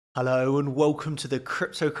Hello and welcome to the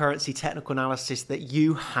cryptocurrency technical analysis that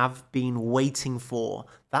you have been waiting for.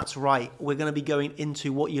 That's right, we're going to be going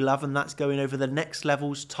into what you love, and that's going over the next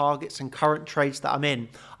levels, targets and current trades that I'm in.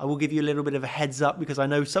 I will give you a little bit of a heads up because I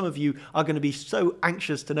know some of you are going to be so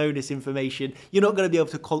anxious to know this information. You're not going to be able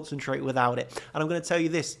to concentrate without it. And I'm going to tell you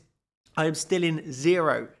this, I am still in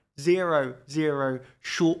zero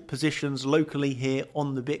short positions locally here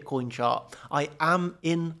on the Bitcoin chart. I am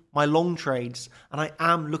in my long trades and I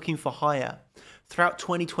am looking for higher. Throughout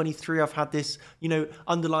 2023, I've had this,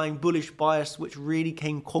 underlying bullish bias, which really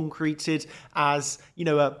came concreted as,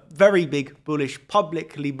 a very big bullish,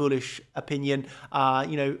 publicly bullish opinion,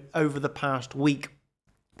 over the past week.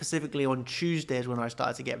 Specifically on Tuesdays when I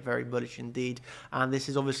started to get very bullish indeed. And this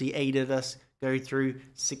has obviously aided us go through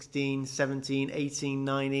 16, 17, 18,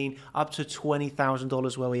 19, up to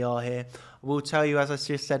 $20,000 where we are here. I will tell you, as I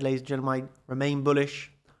just said, ladies and gentlemen, I remain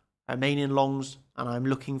bullish, I remain in longs, and I'm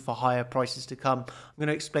looking for higher prices to come. I'm going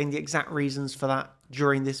to explain the exact reasons for that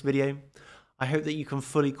during this video. I hope that you can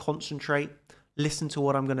fully concentrate, listen to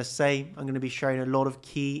what I'm going to say. I'm going to be sharing a lot of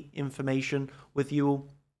key information with you all.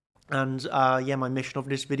 And my mission of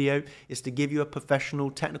this video is to give you a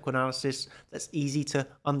professional technical analysis that's easy to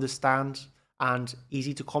understand and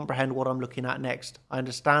easy to comprehend what I'm looking at next. I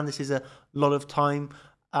understand this is a lot of time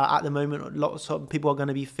at the moment. Some people are going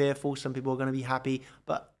to be fearful, some people are going to be happy,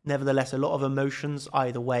 but nevertheless, a lot of emotions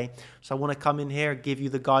either way. So I want to come in here, give you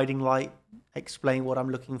the guiding light, explain what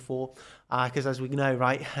I'm looking for, because as we know,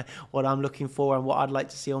 right, what I'm looking for and what I'd like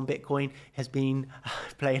to see on Bitcoin has been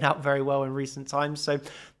playing out very well in recent times. So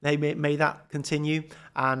may that continue,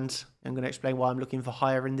 and I'm going to explain why I'm looking for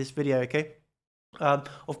higher in this video, okay?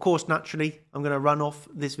 Of course, naturally, I'm going to run off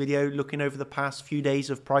this video looking over the past few days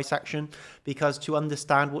of price action, because to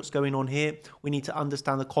understand what's going on here, we need to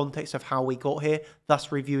understand the context of how we got here,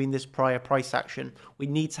 thus reviewing this prior price action. We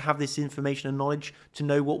need to have this information and knowledge to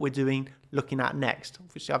know what we're doing, looking at next.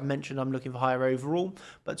 Obviously, I've mentioned I'm looking for higher overall,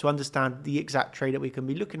 but to understand the exact trade that we can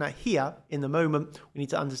be looking at here in the moment, we need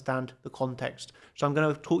to understand the context. So I'm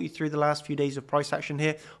going to talk you through the last few days of price action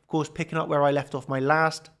here, of course, picking up where I left off my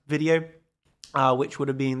last video, which would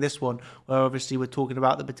have been this one, where obviously we're talking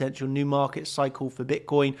about the potential new market cycle for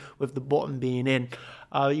Bitcoin with the bottom being in.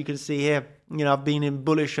 You can see here, I've been in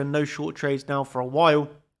bullish and no short trades now for a while,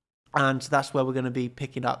 and that's where we're going to be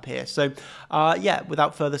picking up here. So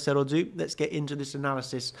without further ado, let's get into this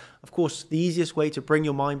analysis. Of course, the easiest way to bring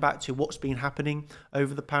your mind back to what's been happening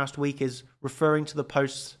over the past week is referring to the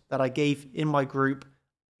posts that I gave in my group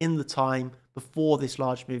in the time before this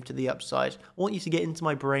large move to the upside. I want you to get into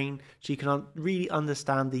my brain so you can really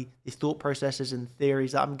understand the thought processes and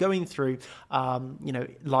theories that I'm going through,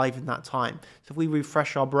 live in that time. So if we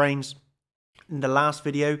refresh our brains, in the last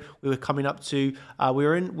video, we were coming up to, we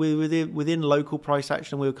were within local price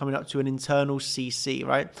action, we were coming up to an internal CC,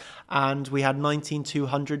 right? And we had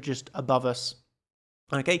 19,200 just above us,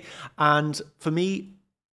 okay? And for me,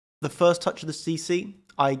 the first touch of the CC,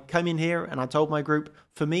 I came in here and I told my group,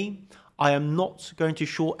 for me, I am not going to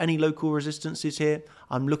short any local resistances here.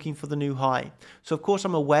 I'm looking for the new high. So of course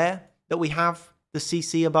I'm aware that we have the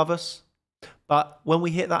CC above us, but when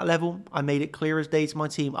we hit that level, I made it clear as day to my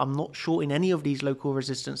team, I'm not shorting any of these local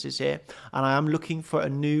resistances here, and I am looking for a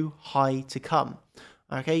new high to come.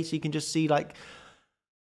 Okay, so you can just see, like,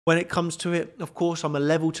 when it comes to it, of course, I'm a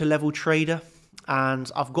level to level trader,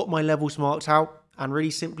 and I've got my levels marked out, and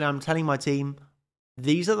really simply, I'm telling my team,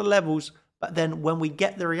 these are the levels, but then when we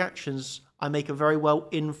get the reactions, I make a very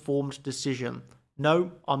well-informed decision.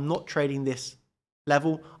 No, I'm not trading this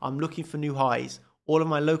level. I'm looking for new highs. All of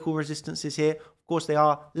my local resistances here, of course, they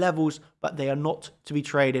are levels, but they are not to be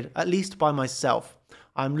traded, at least by myself.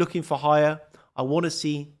 I'm looking for higher. I want to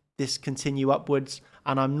see this continue upwards,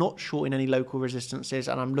 and I'm not shorting any local resistances,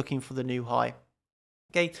 and I'm looking for the new high.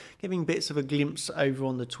 Okay, giving bits of a glimpse over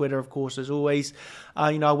on the Twitter, of course, as always.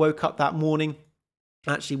 I woke up that morning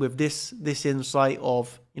actually with this insight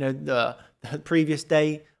of, the previous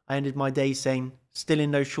day, I ended my day saying, still in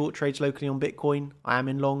no short trades locally on Bitcoin. I am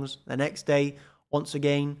in longs. The next day, once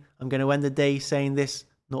again, I'm going to end the day saying this,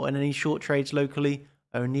 not in any short trades locally,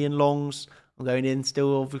 only in longs. I'm going in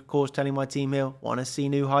still, of course, telling my team here, want to see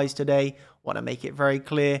new highs today, want to make it very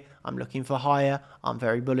clear, I'm looking for higher, I'm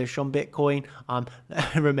very bullish on Bitcoin, I'm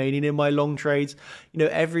remaining in my long trades.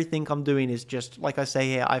 Everything I'm doing is just, like I say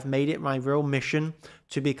here, I've made it my real mission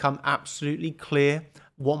to become absolutely clear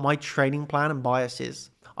what my trading plan and bias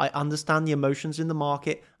is. I understand the emotions in the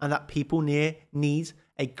market and that people need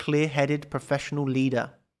a clear-headed professional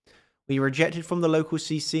leader. We rejected from the local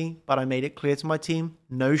CC, but I made it clear to my team,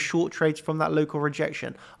 no short trades from that local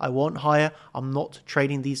rejection. I want higher. I'm not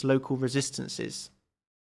trading these local resistances.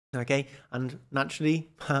 Okay, and naturally,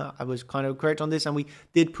 I was kind of correct on this, and we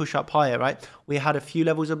did push up higher, right? We had a few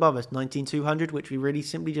levels above us, 19,200, which we really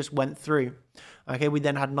simply just went through. Okay, we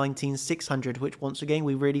then had 19,600, which once again,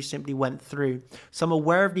 we really simply went through. So I'm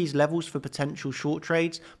aware of these levels for potential short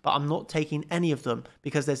trades, but I'm not taking any of them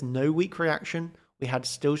because there's no weak reaction. We had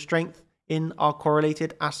still strength in our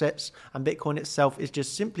correlated assets, and Bitcoin itself is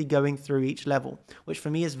just simply going through each level, which for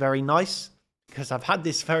me is very nice, because I've had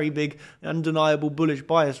this very big, undeniable bullish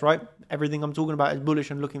bias, right? Everything I'm talking about is bullish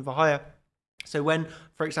and looking for higher. So when,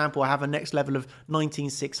 for example, I have a next level of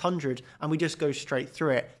 19,600 and we just go straight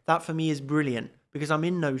through it, that for me is brilliant because I'm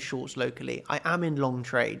in no shorts locally. I am in long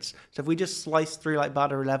trades. So if we just slice through like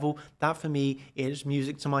battery level, that for me is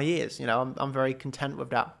music to my ears. You know, I'm very content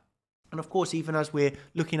with that. And of course, even as we're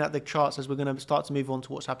looking at the charts, as we're going to start to move on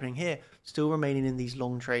to what's happening here, still remaining in these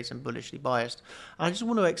long trades and bullishly biased. And I just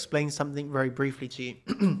want to explain something very briefly to you.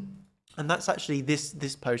 And that's actually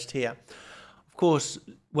this post here. Of course,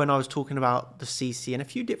 when I was talking about the CC and a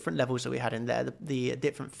few different levels that we had in there, the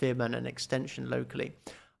different fib and an extension locally,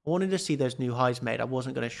 I wanted to see those new highs made. I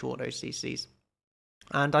wasn't going to short those CCs.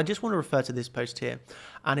 And I just want to refer to this post here.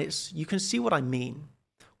 And you can see what I mean.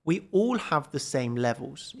 We all have the same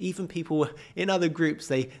levels. Even people in other groups,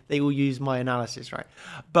 they will use my analysis, right?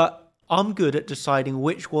 But I'm good at deciding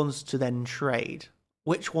which ones to then trade,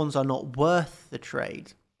 which ones are not worth the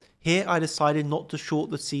trade. Here, I decided not to short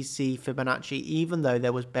the CC Fibonacci, even though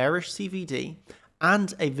there was bearish CVD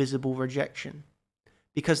and a visible rejection,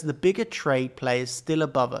 because the bigger trade play is still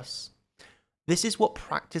above us. This is what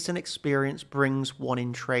practice and experience brings one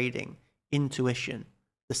in trading: intuition,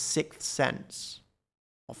 the sixth sense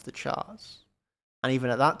of the charts. And even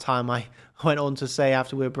at that time, I went on to say,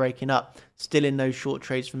 after we were breaking up, still in no short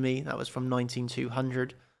trades for me. That was from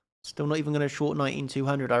 19,200. Still not even going to short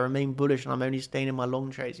 19,200. I remain bullish and I'm only staying in my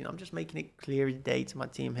long trades. You know, I'm just making it clear as day to my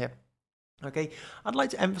team here. Okay, I'd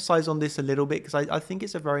like to emphasize on this a little bit because I think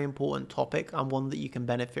it's a very important topic and one that you can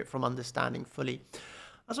benefit from understanding fully.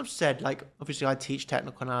 As I've said, like, obviously I teach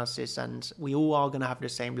technical analysis and we all are going to have the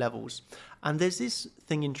same levels. And there's this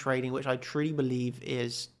thing in trading which I truly believe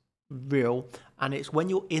is real, and it's when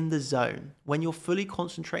you're in the zone, when you're fully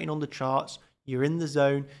concentrating on the charts, you're in the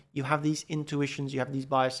zone, you have these intuitions, you have these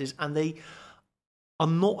biases, and they are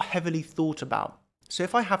not heavily thought about. So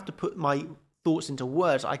if I have to put my thoughts into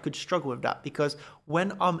words, I could struggle with that, because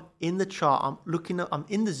when I'm in the chart, I'm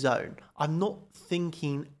in the zone, I'm not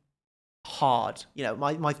thinking hard. You know,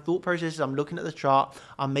 my thought process is I'm looking at the chart,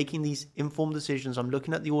 I'm making these informed decisions, I'm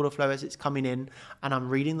looking at the order flow as it's coming in, and I'm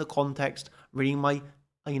reading the context, I'm reading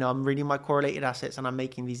my correlated assets, and I'm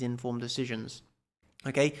making these informed decisions.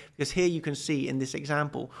 Okay, because here you can see in this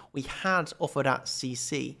example, we had offered at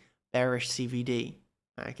CC, bearish CVD.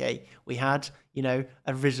 Okay, we had,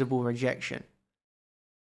 a visible rejection.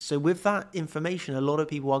 So with that information, a lot of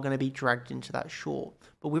people are going to be dragged into that short.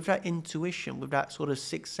 But with that intuition, with that sort of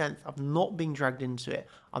sixth sense, I'm not being dragged into it.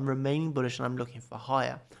 I'm remaining bullish and I'm looking for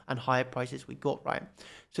higher and higher prices we got, right?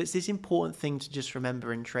 So it's this important thing to just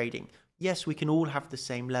remember in trading. Yes, we can all have the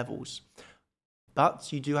same levels,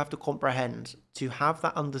 but you do have to comprehend to have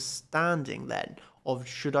that understanding then of,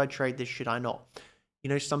 should I trade this, should I not?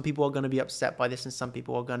 Some people are going to be upset by this and some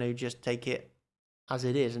people are going to just take it as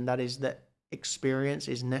it is, and that is that experience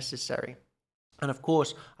is necessary. And of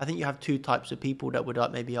course, I think you have two types of people that would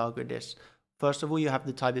maybe argue this. First of all, you have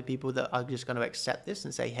the type of people that are just going to accept this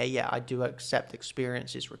and say, hey, yeah, I do accept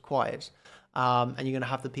experience is required. And you're going to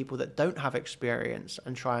have the people that don't have experience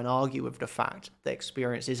and try and argue with the fact that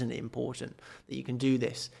experience isn't important, that you can do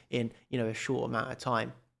this in, a short amount of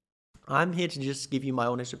time. I'm here to just give you my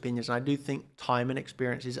honest opinions. And I do think time and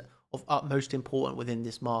experience is of utmost important within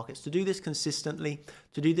this market. To do this consistently,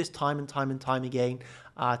 to do this time and time and time again,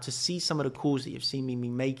 to see some of the calls that you've seen me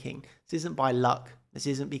making. This isn't by luck. This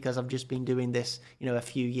isn't because I've just been doing this, a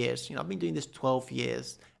few years. I've been doing this 12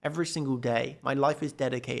 years, every single day. My life is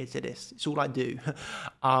dedicated to this. It's all I do.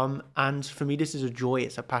 And for me, this is a joy.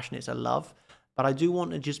 It's a passion. It's a love. But I do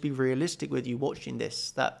want to just be realistic with you watching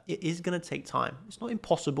this, that it is going to take time. It's not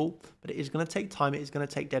impossible, but it is going to take time. It is going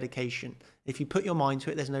to take dedication. If you put your mind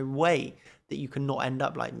to it, there's no way that you can not end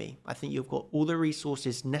up like me. I think you've got all the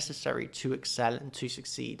resources necessary to excel and to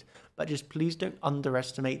succeed. But just please don't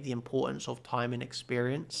underestimate the importance of time and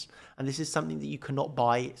experience. And this is something that you cannot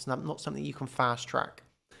buy. It's not something you can fast track.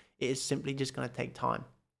 It is simply just going to take time.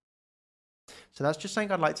 So that's just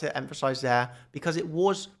something I'd like to emphasize there, because it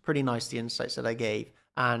was pretty nice, the insights that I gave,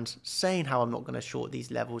 and saying how I'm not going to short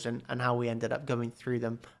these levels and how we ended up going through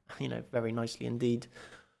them, very nicely indeed.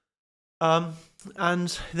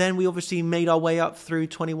 And then we obviously made our way up through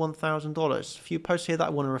 $21,000. A few posts here that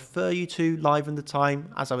I want to refer you to live in the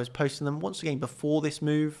time as I was posting them once again before this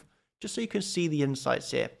move, just so you can see the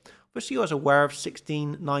insights here. Obviously, I was aware of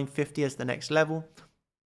 16,950 as the next level.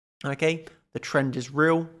 Okay, the trend is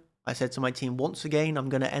real. I said to my team once again, I'm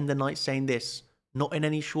going to end the night saying this: not in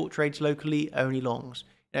any short trades locally, only longs.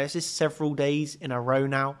 Now, this is several days in a row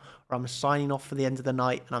now where I'm signing off for the end of the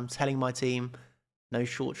night and I'm telling my team, no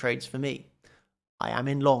short trades for me. I am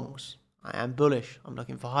in longs. I am bullish. I'm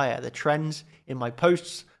looking for higher. The trends in my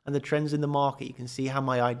posts and the trends in the market, you can see how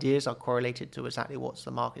my ideas are correlated to exactly what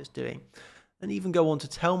the market's doing. And even go on to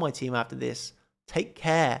tell my team after this, take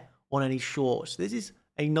care on any shorts. This is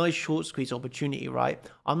a nice short squeeze opportunity, right?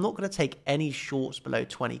 I'm not going to take any shorts below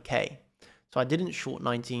 20k. So I didn't short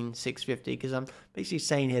 19,650 because I'm basically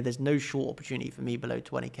saying here there's no short opportunity for me below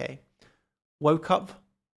 20k. Woke up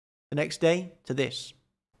the next day to this.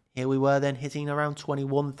 Here we were then hitting around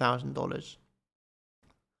 $21,000.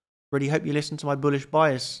 Really hope you listen to my bullish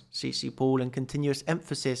bias, CC Pool, and continuous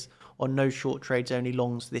emphasis on no short trades, only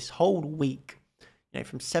longs this whole week. You know,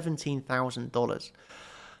 from $17,000.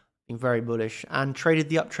 Been very bullish and traded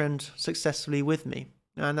the uptrend successfully with me.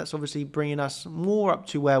 And that's obviously bringing us more up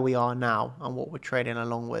to where we are now and what we're trading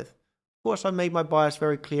along with. Of course, I made my bias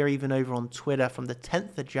very clear even over on Twitter from the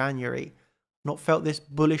 10th of January. Not felt this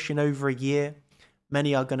bullish in over a year.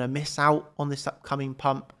 Many are going to miss out on this upcoming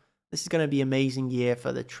pump. This is going to be an amazing year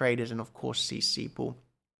for the traders and, of course, CC Pool.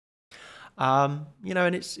 You know,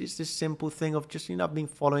 and it's this simple thing of just, you know, I've been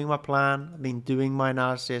following my plan. I've been doing my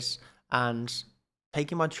analysis and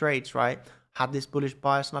taking my trades, right? Had this bullish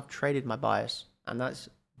bias and I've traded my bias. And that's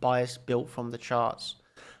bias built from the charts.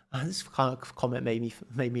 And this kind of comment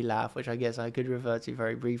made me laugh, which I guess I could revert to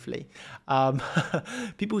very briefly.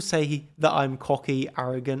 People say that I'm cocky,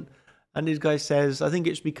 arrogant. And this guy says, I think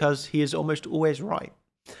it's because he is almost always right.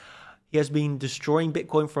 He has been destroying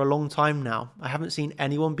Bitcoin for a long time now. I haven't seen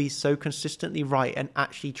anyone be so consistently right and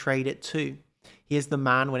actually trade it too. He is the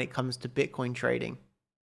man when it comes to Bitcoin trading.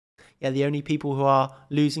 Yeah, the only people who are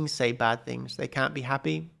losing say bad things. They can't be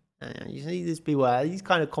happy. You see this beware. These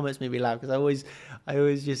kind of comments make me laugh because I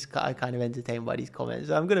always just kind of entertained by these comments.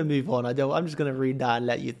 So I'm going to move on. I'm just going to read that and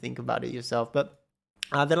let you think about it yourself. But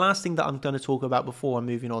the last thing that I'm going to talk about before I'm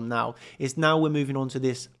moving on now is now we're moving on to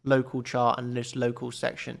this local chart and this local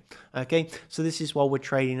section. Okay, so this is while we're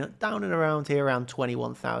trading down and around here around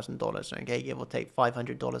 $21,000. Okay, give or take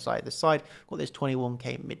 $500 either side. Got this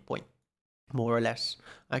 21k midpoint, more or less.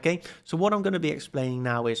 Okay, so what I'm going to be explaining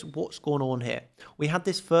now is what's going on here. We had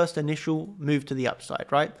this first initial move to the upside,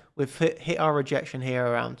 right? We've hit our rejection here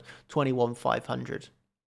around 21,500.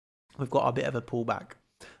 We've got a bit of a pullback.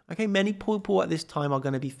 Okay, many people at this time are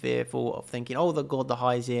going to be fearful of thinking, oh, the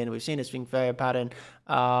high's in. We've seen a swing failure pattern.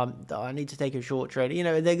 I need to take a short trade. You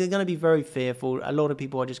know, they're going to be very fearful. A lot of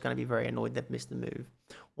people are just going to be very annoyed they've missed the move.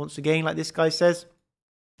 Once again, like this guy says,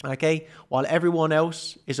 okay, while everyone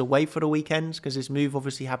else is away for the weekends, because this move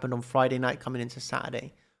obviously happened on Friday night coming into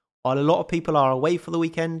Saturday. While a lot of people are away for the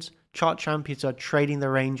weekends, chart champions are trading the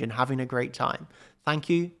range and having a great time. Thank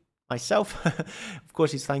you. Myself, of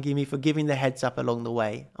course, he's thanking me for giving the heads up along the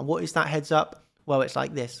way. And what is that heads up? Well, it's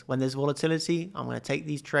like this. When there's volatility, I'm going to take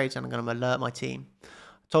these trades and I'm going to alert my team. I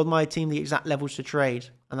told my team the exact levels to trade,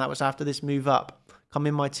 and that was after this move up. Come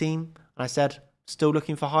in my team, and I said, still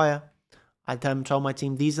looking for higher. I then told my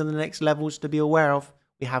team, these are the next levels to be aware of.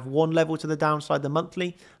 We have one level to the downside, the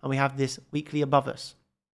monthly, and we have this weekly above us.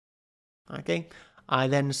 Okay, I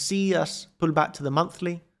then see us pull back to the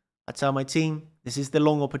monthly. I tell my team, this is the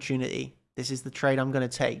long opportunity. This is the trade I'm going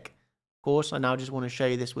to take. Of course, I now just want to show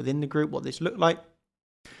you this within the group, what this looked like.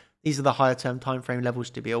 These are the higher term time frame levels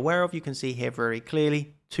to be aware of. You can see here very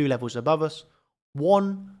clearly, 2 levels above us.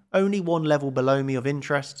 Only one level below me of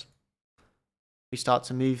interest. We start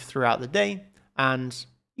to move throughout the day, and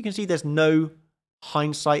you can see there's no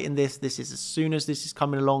hindsight in this. This is as soon as this is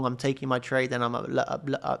coming along, I'm taking my trade, then I'm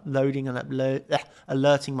uploading and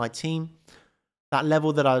alerting my team. That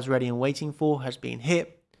level that I was ready and waiting for has been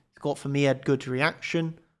hit. It's got for me a good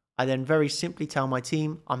reaction. I then very simply tell my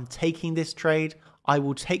team, I'm taking this trade. I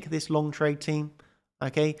will take this long trade, team.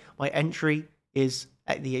 Okay, my entry is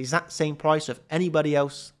at the exact same price of anybody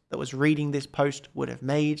else that was reading this post would have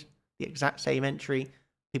made. The exact same entry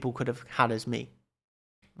people could have had as me.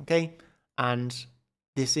 Okay, and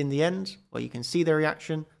this in the end, well, you can see the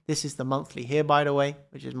reaction. This is the monthly here, by the way,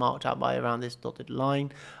 which is marked out by around this dotted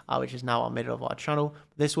line, which is now our middle of our channel.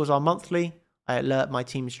 This was our monthly. I alert my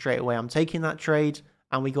team straight away. I'm taking that trade,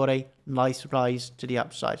 and we got a nice rise to the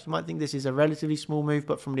upside. You might think this is a relatively small move,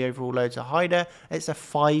 but from the overall low to high there, it's a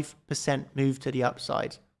 5% move to the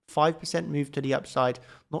upside. 5% move to the upside.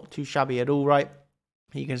 Not too shabby at all, right?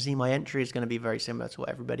 You can see my entry is going to be very similar to what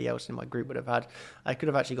everybody else in my group would have had. I could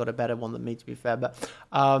have actually got a better one than me, to be fair, but,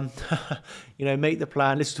 you know, make the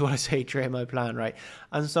plan. This is what I say, trade my plan, right?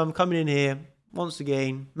 And so I'm coming in here, once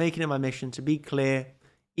again, making it my mission to be clear,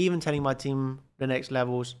 even telling my team the next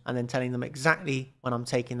levels, and then telling them exactly when I'm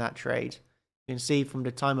taking that trade. You can see from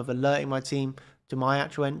the time of alerting my team to my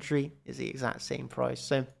actual entry is the exact same price.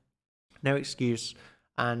 So no excuse.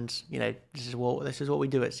 And, you know, this is what we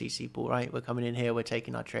do at CC Pool, right? We're coming in here, we're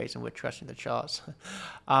taking our trades, and we're trusting the charts.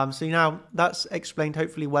 So now that's explained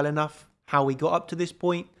hopefully well enough how we got up to this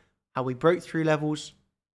point, how we broke through levels,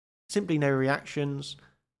 simply no reactions,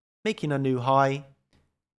 making a new high,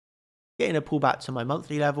 getting a pullback to my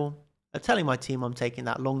monthly level, telling my team I'm taking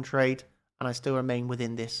that long trade, and I still remain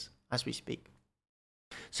within this as we speak.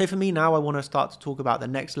 So for me now, I want to start to talk about the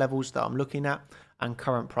next levels that I'm looking at and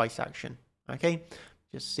current price action. Okay.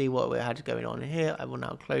 Just see what we had going on in here. I will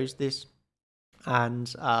now close this.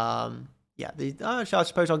 And yeah, I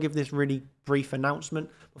suppose I'll give this really brief announcement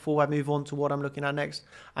before I move on to what I'm looking at next.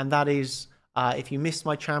 And that is, if you missed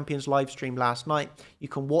my Champions live stream last night, you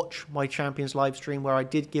can watch my Champions live stream where I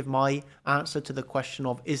did give my answer to the question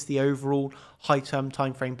of, is the overall high-term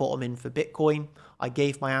time frame bottom in for Bitcoin? I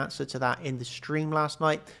gave my answer to that in the stream last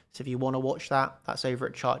night. So if you want to watch that, that's over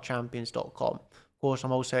at chartchampions.com. Of course,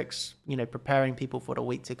 I'm also, you know, preparing people for the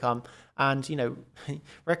week to come, and, you know,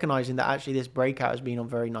 recognizing that actually this breakout has been on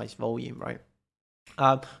very nice volume, right?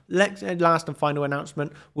 Last and final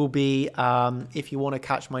announcement will be if you want to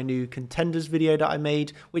catch my new contenders video that I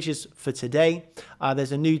made, which is for today.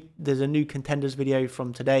 There's a new contenders video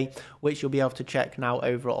from today, which you'll be able to check now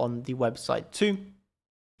over on the website too.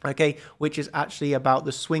 Okay, which is actually about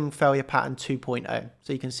the swing failure pattern 2.0.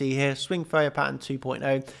 So you can see here, swing failure pattern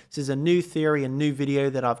 2.0. This is a new theory, a new video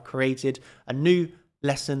that I've created, a new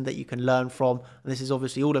lesson that you can learn from. And this is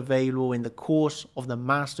obviously all available in the course of the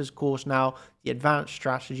master's course now, the advanced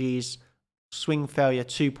strategies, swing failure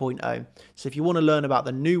 2.0. So if you want to learn about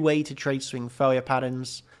the new way to trade swing failure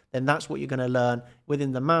patterns, then that's what you're going to learn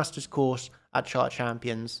within the master's course at Chart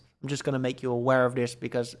Champions. I'm just going to make you aware of this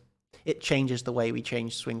because it changes the way we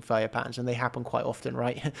change swing failure patterns, and they happen quite often,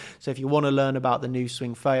 right? So if you want to learn about the new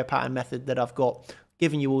swing failure pattern method that I've got,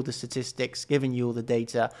 giving you all the statistics, giving you all the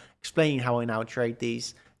data, explaining how I now trade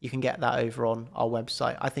these, you can get that over on our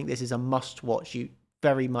website. I think this is a must watch. You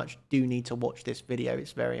very much do need to watch this video.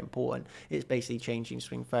 It's very important. It's basically changing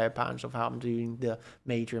swing failure patterns of how I'm doing the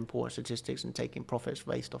major important statistics and taking profits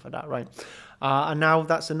based off of that, right? And now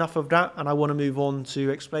that's enough of that, and I want to move on to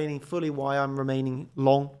explaining fully why I'm remaining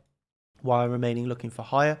long, why I'm remaining looking for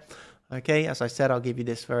higher. Okay, as I said, I'll give you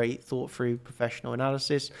this very thought through professional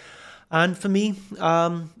analysis. And for me,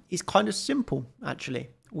 it's kind of simple, actually.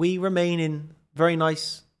 We remain in very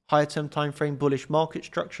nice higher term time frame bullish market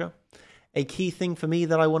structure. A key thing for me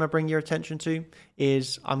that I want to bring your attention to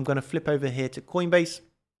is I'm going to flip over here to Coinbase,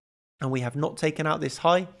 and we have not taken out this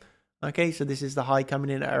high. Okay, so this is the high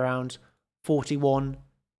coming in at around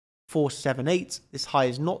 41,478. This high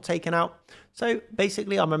is not taken out. So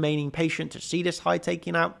basically I'm remaining patient to see this high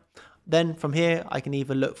taken out. Then from here, I can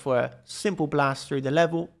either look for a simple blast through the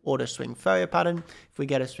level or the swing failure pattern. If we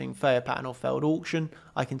get a swing failure pattern or failed auction,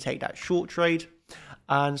 I can take that short trade.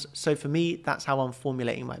 And so for me, that's how I'm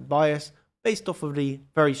formulating my bias based off of the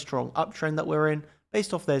very strong uptrend that we're in,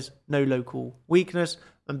 based off there's no local weakness,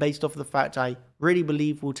 and based off the fact I really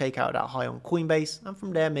believe we'll take out that high on Coinbase. And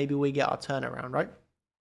from there, maybe we get our turnaround, right?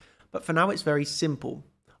 But for now, it's very simple.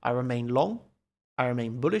 I remain long, I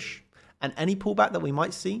remain bullish, and any pullback that we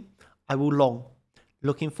might see, I will long,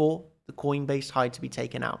 looking for the Coinbase high to be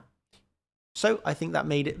taken out. So I think that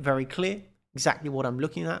made it very clear exactly what I'm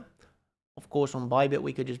looking at. Of course, on Bybit,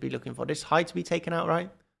 we could just be looking for this high to be taken out, right?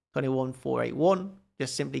 21,481,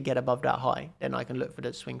 just simply get above that high. Then I can look for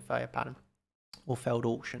the swing failure pattern or failed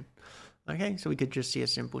auction. Okay, so we could just see a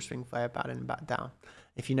simple swing failure pattern and back down.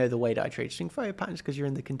 If you know the way that I trade swing failure patterns because you're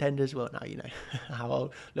in the contenders, well, now you know how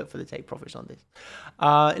I'll look for the take profits on this.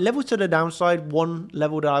 Levels to the downside, one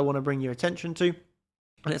level that I want to bring your attention to,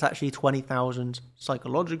 and it's actually 20,000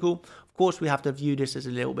 psychological. Of course, we have to view this as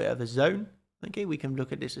a little bit of a zone. Okay, we can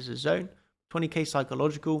look at this as a zone. 20K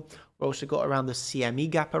psychological. We've also got around the CME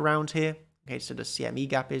gap around here. Okay, so the CME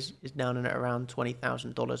gap is down at around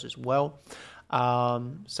 $20,000 as well.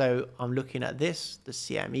 So I'm looking at this, the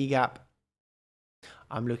CME gap.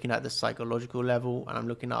 I'm looking at the psychological level, and I'm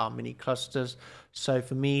looking at our mini clusters. So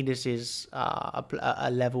for me, this is a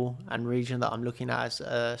level and region that I'm looking at as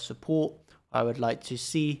a support. I would like to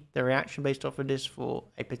see the reaction based off of this for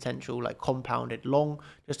a potential like compounded long,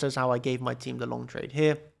 just as how I gave my team the long trade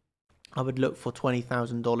here. I would look for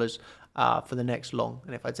 $20,000 for the next long.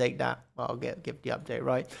 And if I take that, well, I'll give the update,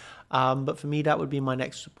 right? But for me, that would be my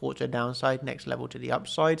next support to the downside, next level to the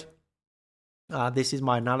upside. This is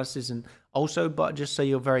my analysis, and also, but just so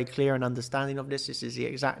you're very clear and understanding of this, this is the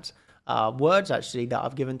exact words actually that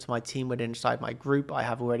I've given to my team within inside my group. I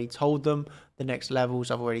have already told them the next levels,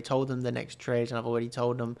 I've already told them the next trades, and I've already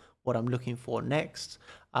told them what I'm looking for next.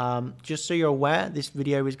 Just so you're aware, this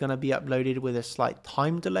video is going to be uploaded with a slight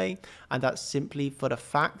time delay, and that's simply for the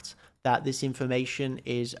fact that this information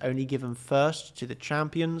is only given first to the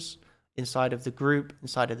champions inside of the group,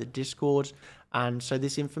 inside of the Discord. And so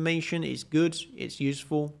this information is good, it's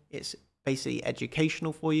useful, it's basically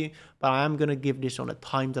educational for you, but I am going to give this on a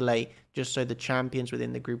time delay just so the champions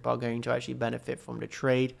within the group are going to actually benefit from the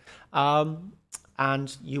trade.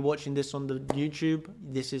 And you watching this on the YouTube,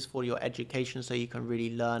 this is for your education, so you can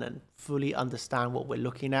really learn and fully understand what we're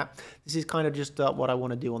looking at. This is kind of just what I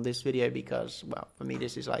want to do on this video because, well, for me,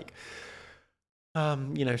 this is like,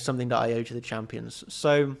 you know, something that I owe to the champions.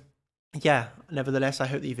 So yeah, nevertheless, I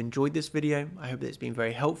hope that you've enjoyed this video. I hope that it's been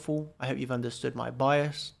very helpful. I hope you've understood my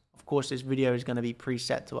bias. Of course, this video is going to be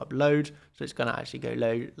preset to upload, so it's going to actually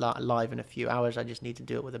go live in a few hours. I just need to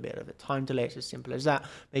do it with a bit of a time delay. It's as simple as that.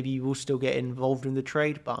 Maybe you will still get involved in the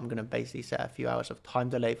trade, but I'm going to basically set a few hours of time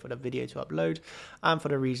delay for the video to upload. And for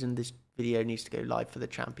the reason this video needs to go live for the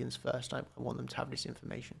champions first, I want them to have this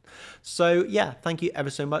information. So yeah, thank you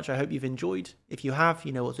ever so much. I hope you've enjoyed. If you have,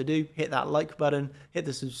 you know what to do. Hit that like button, hit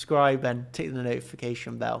the subscribe, and tick the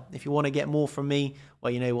notification bell. If you want to get more from me,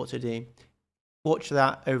 well, you know what to do. Watch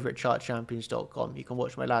that over at chartchampions.com. You can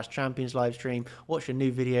watch my last Champions live stream, watch the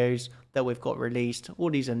new videos that we've got released. All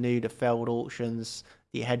these are new, the failed auctions,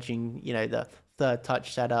 the hedging, you know, the third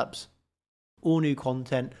touch setups, all new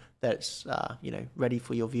content that's, you know, ready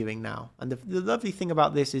for your viewing now. And the lovely thing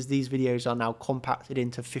about this is these videos are now compacted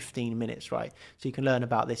into 15 minutes, right? So you can learn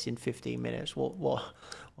about this in 15 minutes.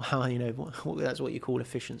 How, you know, that's what you call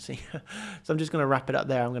efficiency. So I'm just going to wrap it up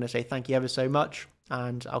there. I'm going to say thank you ever so much,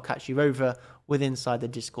 and I'll catch you over with inside the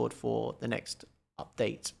Discord for the next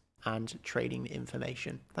update and trading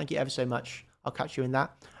information. Thank you ever so much. I'll catch you in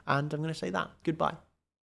that, and I'm going to say that goodbye.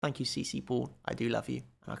 Thank you, CC Paul. I do love you,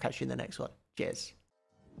 and I'll catch you in the next one. Cheers.